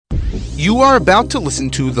You are about to listen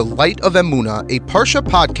to The Light of Emunah, a Parsha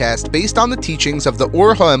podcast based on the teachings of the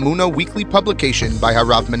Or HaEmunah weekly publication by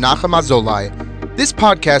Harav Menachem Azolai. This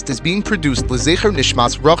podcast is being produced L'Zecher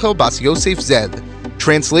Nishmas Rachel Bas Yosef Zed.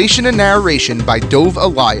 Translation and narration by Dov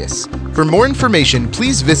Elias. For more information,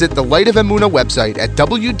 please visit the Light of Emunah website at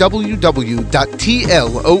www.tloe.us.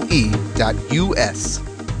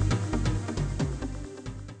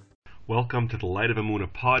 Welcome to the Light of Emunah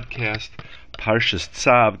podcast, Parshas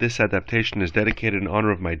Tzav. This adaptation is dedicated in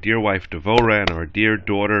honor of my dear wife Devorah and our dear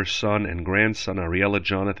daughter, son, and grandson Ariella,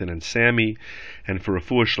 Jonathan, and Sammy, and for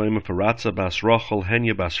Refuah Shlema for Ratza Bas Rachel,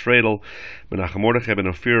 Henya Bas Fredel, Menachem Mordechai ben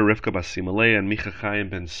Ophir, Rivka Bas Simalei, and Micha Chaim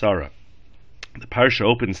ben Sarah. The parsha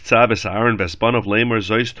opens Tzav es Aaron Vesbanav Lamer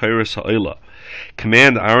Zois Teiris Ha'olah.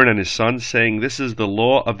 Command Aaron and his sons, saying, "This is the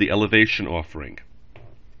law of the elevation offering."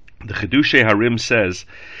 The Chiddushei Harim says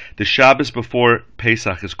the Shabbos before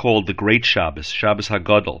Pesach is called the Great Shabbos, Shabbos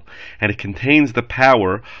HaGadol, and it contains the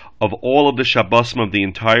power of all of the Shabbosim of the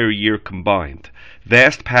entire year combined.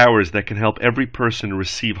 Vast powers that can help every person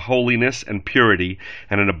receive holiness and purity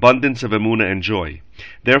and an abundance of emunah and joy.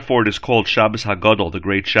 Therefore it is called Shabbos HaGadol, the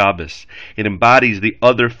Great Shabbos. It embodies the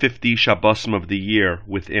other 50 Shabbosim of the year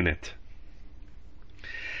within it.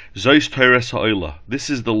 Zois Teiris Ha'olah.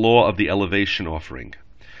 This is the law of the elevation offering.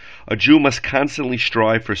 A Jew must constantly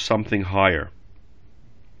strive for something higher.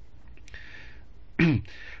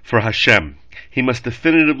 For Hashem. He must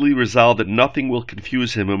definitively resolve that nothing will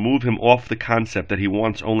confuse him or move him off the concept that he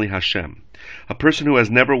wants only Hashem. A person who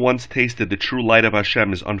has never once tasted the true light of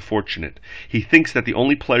Hashem is unfortunate. He thinks that the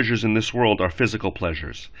only pleasures in this world are physical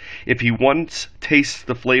pleasures. If he once tastes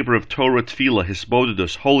the flavor of Torah, Tefillah,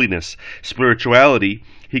 Hisbodedus, holiness, spirituality,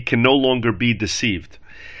 he can no longer be deceived.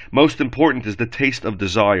 Most important is the taste of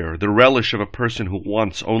desire, the relish of a person who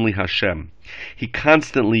wants only Hashem. He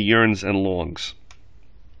constantly yearns and longs.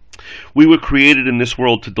 We were created in this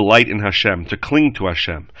world to delight in Hashem, to cling to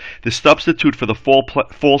Hashem. The substitute for the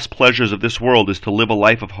false pleasures of this world is to live a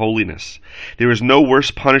life of holiness. There is no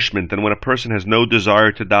worse punishment than when a person has no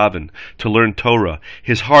desire to daven, to learn Torah.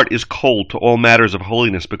 His heart is cold to all matters of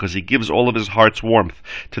holiness because he gives all of his heart's warmth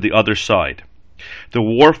to the other side. The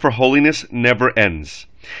war for holiness never ends.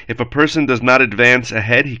 If a person does not advance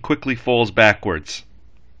ahead, he quickly falls backwards.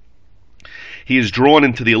 He is drawn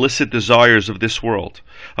into the illicit desires of this world.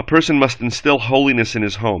 A person must instill holiness in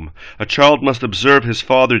his home. A child must observe his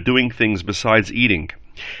father doing things besides eating.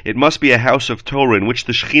 It must be a house of Torah in which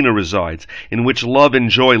the Shekhinah resides, in which love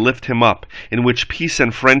and joy lift him up, in which peace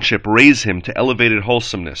and friendship raise him to elevated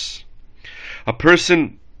wholesomeness. A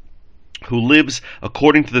person who lives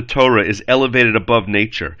according to the Torah is elevated above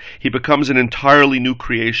nature. He becomes an entirely new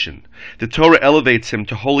creation. The Torah elevates him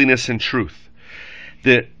to holiness and truth.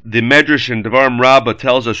 The Medrash in Devarim Rabbah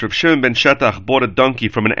tells us Rav Shimon ben Shetach bought a donkey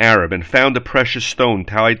from an Arab and found a precious stone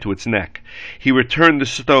tied to its neck. He returned the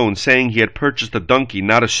stone, saying he had purchased a donkey,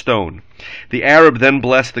 not a stone. The Arab then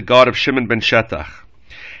blessed the God of Shimon ben Shetach.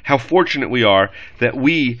 How fortunate we are that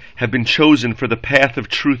we have been chosen for the path of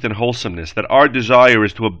truth and wholesomeness, that our desire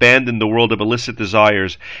is to abandon the world of illicit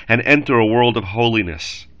desires and enter a world of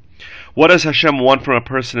holiness. What does Hashem want from a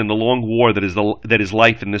person in the long war that is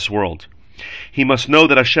life in this world? He must know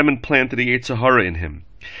that Hashem implanted a Yetzer Hara in him.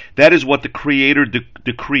 That is what the Creator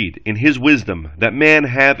decreed in His wisdom, that man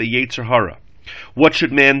have a Yetzer Hara. What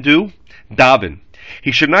should man do? Daven.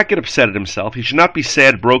 He should not get upset at himself. He should not be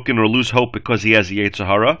sad, broken, or lose hope because he has a Yetzer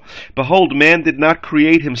Hara. Behold, man did not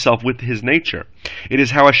create himself with his nature. It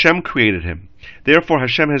is how Hashem created him. Therefore,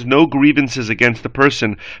 Hashem has no grievances against the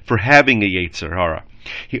person for having a Yetzer Hara.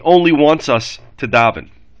 He only wants us to daven.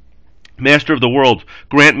 Master of the world,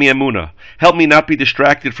 grant me emunah. Help me not be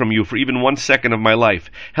distracted from you for even 1 second of my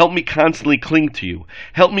life. Help me constantly cling to you.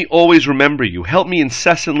 Help me always remember you. Help me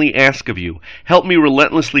incessantly ask of you. Help me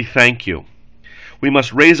relentlessly thank you. We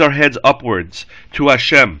must raise our heads upwards to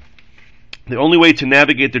Hashem. The only way to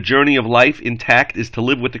navigate the journey of life intact is to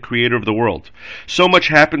live with the Creator of the world. So much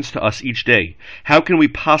happens to us each day. How can we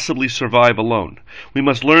possibly survive alone? We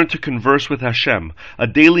must learn to converse with Hashem. A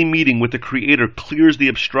daily meeting with the Creator clears the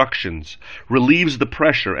obstructions, relieves the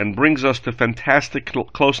pressure, and brings us to fantastic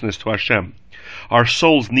closeness to Hashem. Our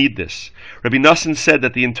souls need this. Rabbi Nassim said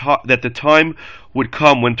that the time would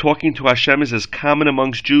come when talking to Hashem is as common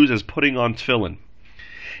amongst Jews as putting on tefillin.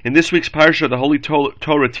 In this week's parsha, the Holy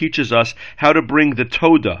Torah teaches us how to bring the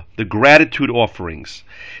Todah, the gratitude offerings.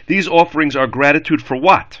 These offerings are gratitude for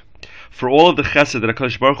what? For all of the chesed that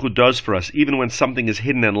HaKadosh Baruch Hu does for us, even when something is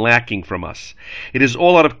hidden and lacking from us. It is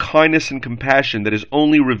all out of kindness and compassion that is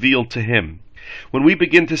only revealed to Him. When we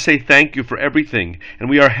begin to say thank you for everything, and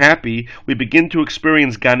we are happy, we begin to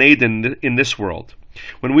experience Gan Eden in this world.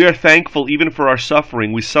 When we are thankful even for our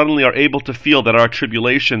suffering, we suddenly are able to feel that our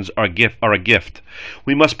tribulations are a gift.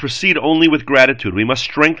 We must proceed only with gratitude. We must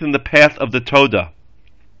strengthen the path of the Todah.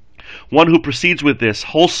 One who proceeds with this,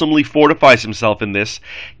 wholesomely fortifies himself in this,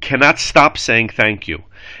 cannot stop saying thank you.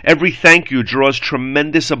 Every thank you draws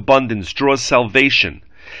tremendous abundance, draws salvation.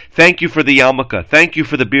 Thank you for the yarmulke. Thank you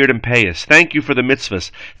for the beard and payas. Thank you for the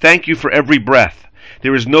mitzvahs. Thank you for every breath.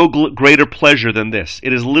 There is no greater pleasure than this.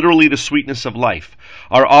 It is literally the sweetness of life.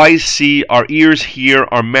 Our eyes see, our ears hear,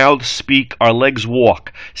 our mouths speak, our legs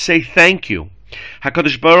walk. Say thank you.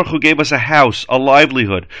 HaKadosh Baruch Hu gave us a house, a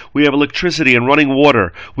livelihood. We have electricity and running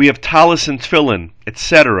water. We have talis and tefillin,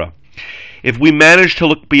 etc. If we manage to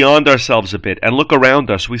look beyond ourselves a bit and look around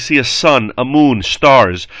us, we see a sun, a moon,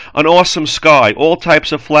 stars, an awesome sky, all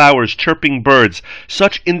types of flowers, chirping birds,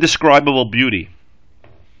 such indescribable beauty.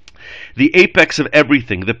 The apex of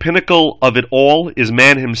everything, the pinnacle of it all, is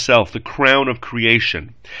man himself, the crown of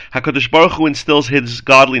creation. HaKadosh Baruch Hu instills His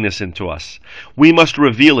godliness into us. We must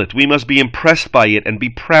reveal it. We must be impressed by it and be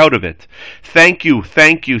proud of it. Thank you,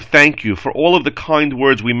 thank you, thank you for all of the kind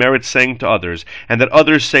words we merit saying to others and that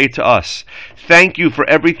others say to us. Thank you for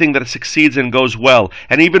everything that succeeds and goes well,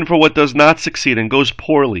 and even for what does not succeed and goes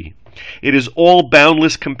poorly. It is all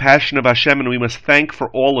boundless compassion of Hashem, and we must thank for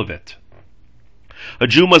all of it. A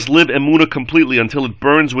Jew must live emunah completely until it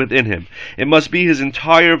burns within him. It must be his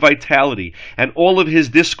entire vitality and all of his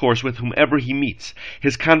discourse with whomever he meets.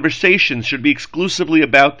 His conversations should be exclusively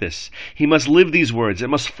about this. He must live these words.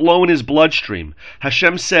 It must flow in his bloodstream.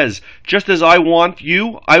 Hashem says, just as I want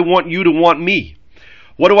you to want me.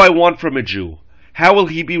 What do I want from a Jew? How will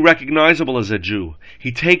he be recognizable as a Jew?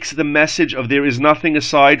 He takes the message of there is nothing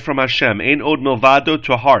aside from Hashem, Ein Od Milvado,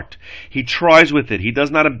 to heart. He tries with it. He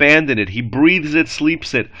does not abandon it. He breathes it,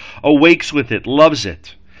 sleeps it, awakes with it, loves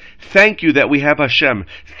it. Thank you that we have Hashem.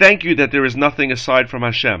 Thank you that there is nothing aside from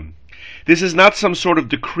Hashem. This is not some sort of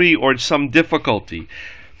decree or some difficulty.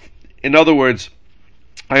 In other words,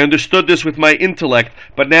 I understood this with my intellect,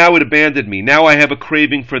 but now it abandoned me. Now I have a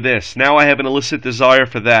craving for this. Now I have an illicit desire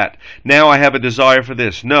for that. Now I have a desire for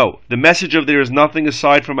this. No, the message of there is nothing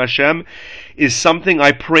aside from Hashem is something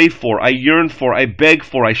I pray for, I yearn for, I beg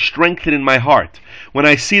for, I strengthen in my heart. When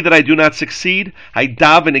I see that I do not succeed, I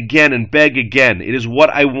daven again and beg again. It is what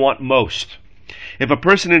I want most. If a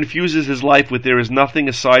person infuses his life with there is nothing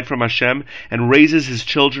aside from Hashem and raises his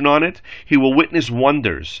children on it, he will witness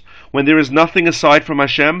wonders. When there is nothing aside from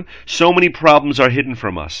Hashem, so many problems are hidden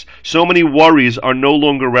from us. So many worries are no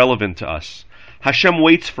longer relevant to us. Hashem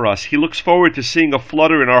waits for us. He looks forward to seeing a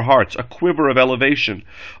flutter in our hearts, a quiver of elevation,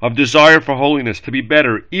 of desire for holiness, to be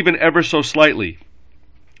better, even ever so slightly.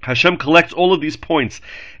 Hashem collects all of these points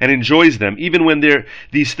and enjoys them, even when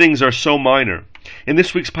these things are so minor. In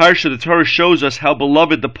this week's parsha, the Torah shows us how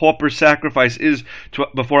beloved the pauper sacrifice is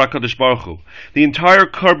before HaKadosh Baruch Hu. The entire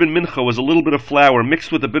korban mincha was a little bit of flour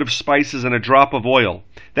mixed with a bit of spices and a drop of oil.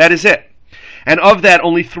 That is it. And of that,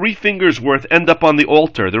 only 3 fingers worth end up on the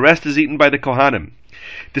altar. The rest is eaten by the Kohanim.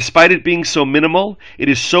 Despite it being so minimal, it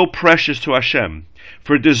is so precious to Hashem.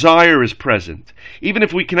 For desire is present. Even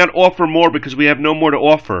if we cannot offer more because we have no more to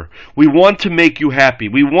offer, we want to make you happy.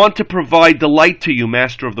 We want to provide delight to you,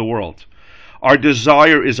 Master of the world. Our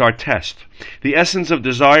desire is our test. The essence of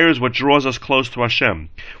desire is what draws us close to Hashem.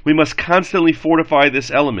 We must constantly fortify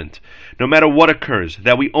this element, no matter what occurs,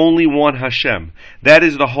 that we only want Hashem. That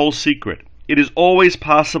is the whole secret. It is always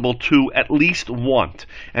possible to at least want,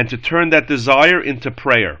 and to turn that desire into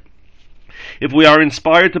prayer. If we are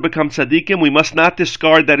inspired to become tzaddikim, we must not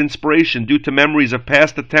discard that inspiration due to memories of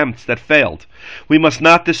past attempts that failed. We must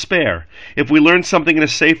not despair. If we learn something in a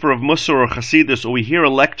sefer of Musar or Chasidus, or we hear a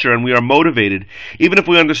lecture and we are motivated, even if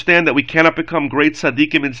we understand that we cannot become great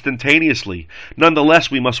tzaddikim instantaneously, nonetheless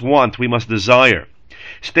we must want, we must desire.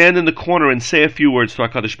 Stand in the corner and say a few words to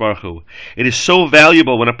HaKadosh Baruch Hu. It is so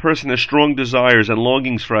valuable when a person has strong desires and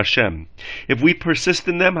longings for Hashem. If we persist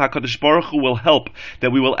in them, HaKadosh Baruch Hu will help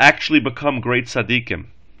that we will actually become great tzaddikim.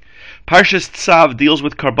 Parshas Tzav deals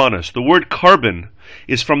with karbanos. The word carbon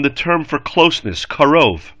is from the term for closeness,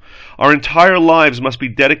 karov. Our entire lives must be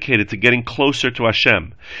dedicated to getting closer to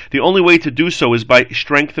Hashem. The only way to do so is by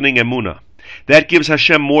strengthening emunah. That gives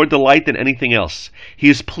Hashem more delight than anything else. He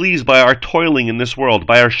is pleased by our toiling in this world,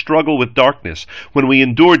 by our struggle with darkness, when we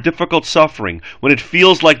endure difficult suffering, when it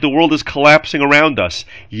feels like the world is collapsing around us,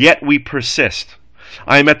 yet we persist.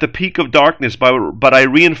 I am at the peak of darkness, but I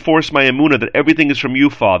reinforce my emunah that everything is from you,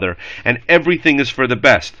 Father, and everything is for the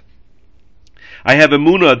best. I have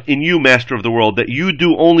emunah in you, Master of the world, that you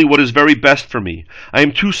do only what is very best for me. I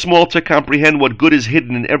am too small to comprehend what good is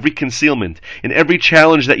hidden in every concealment, in every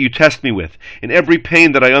challenge that you test me with, in every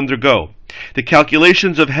pain that I undergo. The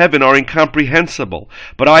calculations of heaven are incomprehensible,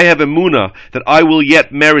 but I have emunah that I will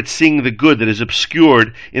yet merit seeing the good that is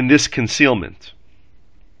obscured in this concealment.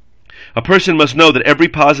 A person must know that every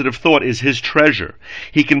positive thought is his treasure.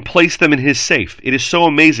 He can place them in his safe. It is so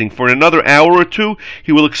amazing, for in another hour or two,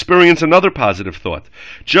 he will experience another positive thought.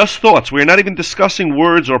 Just thoughts. We are not even discussing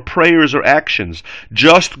words or prayers or actions.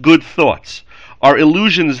 Just good thoughts. Our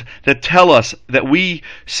illusions that tell us that we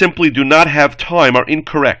simply do not have time are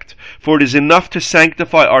incorrect, for it is enough to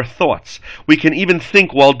sanctify our thoughts. We can even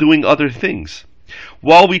think while doing other things.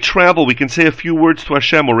 While we travel, we can say a few words to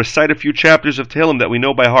Hashem or recite a few chapters of Tehillim that we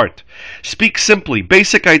know by heart. Speak simply,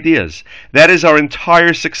 basic ideas. That is our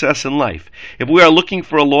entire success in life. If we are looking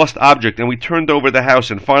for a lost object and we turned over the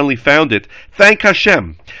house and finally found it, thank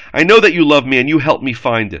Hashem. I know that you love me and you helped me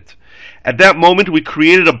find it. At that moment, we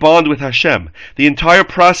created a bond with Hashem. The entire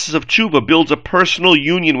process of tshuva builds a personal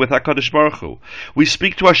union with HaKadosh Baruch Hu. We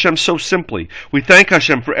speak to Hashem so simply. We thank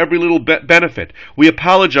Hashem for every little benefit. We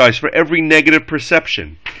apologize for every negative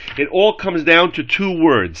perception. It all comes down to two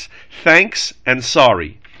words, thanks and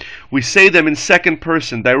sorry. We say them in second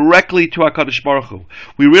person, directly to HaKadosh Baruch Hu.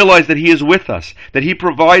 We realize that He is with us, that He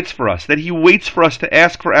provides for us, that He waits for us to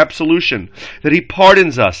ask for absolution, that He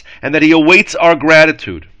pardons us, and that He awaits our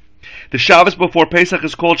gratitude. The Shabbos before Pesach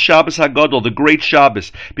is called Shabbos HaGadol, the Great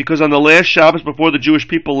Shabbos, because on the last Shabbos before the Jewish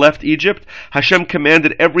people left Egypt, Hashem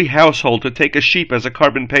commanded every household to take a sheep as a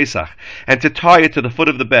Karban Pesach, and to tie it to the foot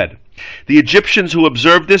of the bed. The Egyptians who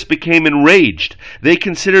observed this became enraged. They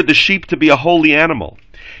considered the sheep to be a holy animal.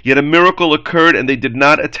 Yet a miracle occurred and they did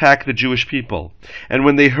not attack the Jewish people. And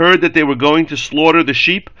when they heard that they were going to slaughter the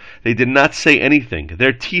sheep, they did not say anything.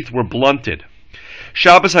 Their teeth were blunted.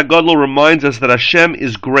 Shabbos HaGadol reminds us that Hashem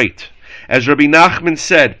is great. As Rabbi Nachman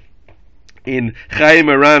said in Chaim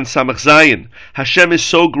Moran Samach Zayin, Hashem is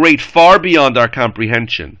so great, far beyond our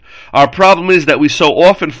comprehension. Our problem is that we so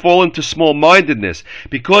often fall into small-mindedness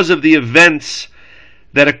because of the events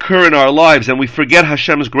that occur in our lives, and we forget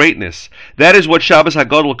Hashem's greatness. That is what Shabbos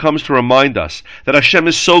HaGadol comes to remind us, that Hashem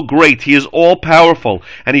is so great, He is all-powerful,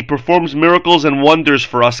 and He performs miracles and wonders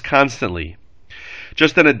for us constantly.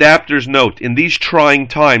 Just an adapter's note, in these trying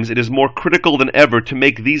times it is more critical than ever to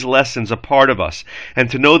make these lessons a part of us, and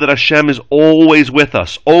to know that Hashem is always with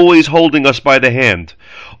us, always holding us by the hand,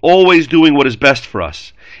 always doing what is best for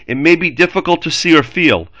us. It may be difficult to see or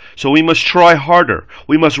feel, so we must try harder.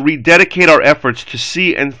 We must rededicate our efforts to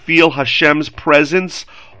see and feel Hashem's presence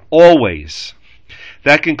always.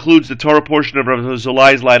 That concludes the Torah portion of Rav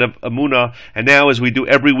Zulai's Light of Emunah, and now, as we do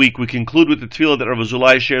every week, we conclude with the tefillah that Rav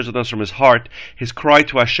Zulai shares with us from his heart, his cry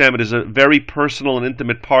to Hashem. It is a very personal and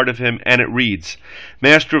intimate part of him, and it reads,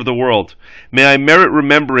 Master of the world, may I merit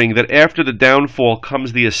remembering that after the downfall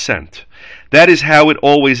comes the ascent. That is how it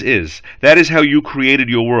always is. That is how you created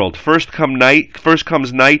your world. First comes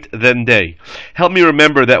night, then day. Help me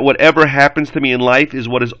remember that whatever happens to me in life is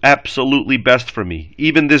what is absolutely best for me,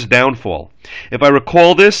 even this downfall. If I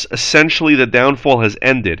recall this, essentially the downfall has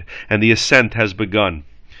ended and the ascent has begun.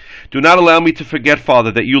 Do not allow me to forget,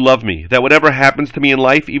 Father, that you love me, that whatever happens to me in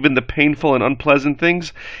life, even the painful and unpleasant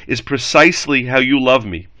things, is precisely how you love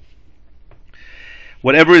me.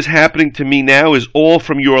 Whatever is happening to me now is all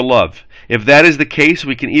from your love. If that is the case,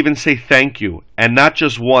 we can even say thank you, and not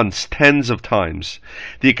just once, tens of times.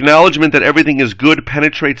 The acknowledgement that everything is good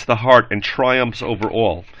penetrates the heart and triumphs over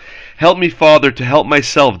all. Help me, Father, to help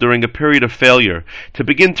myself during a period of failure, to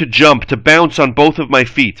begin to jump, to bounce on both of my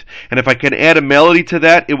feet, and if I can add a melody to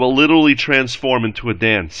that, it will literally transform into a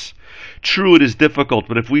dance. True, it is difficult,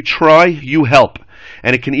 but if we try, you help,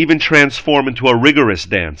 and it can even transform into a rigorous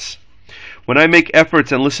dance. When I make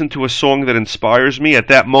efforts and listen to a song that inspires me, at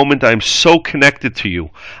that moment I am so connected to you.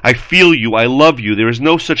 I feel you, I love you. There is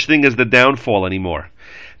no such thing as the downfall anymore.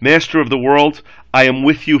 Master of the world, I am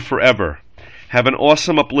with you forever. Have an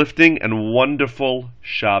awesome, uplifting, and wonderful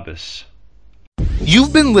Shabbos.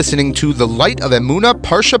 You've been listening to the Light of Emunah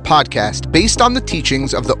Parsha podcast based on the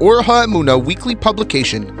teachings of the Or HaEmunah weekly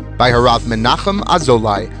publication by Harav Menachem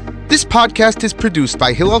Azolai. This podcast is produced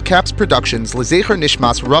by Hillel Caps Productions, Lezecher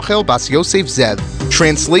Nishmas Rachel Bas Yosef Zev.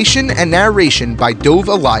 Translation and narration by Dov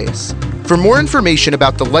Elias. For more information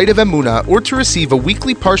about the Light of Emunah or to receive a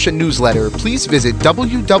weekly Parsha newsletter, please visit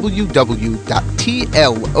www.tloe.us.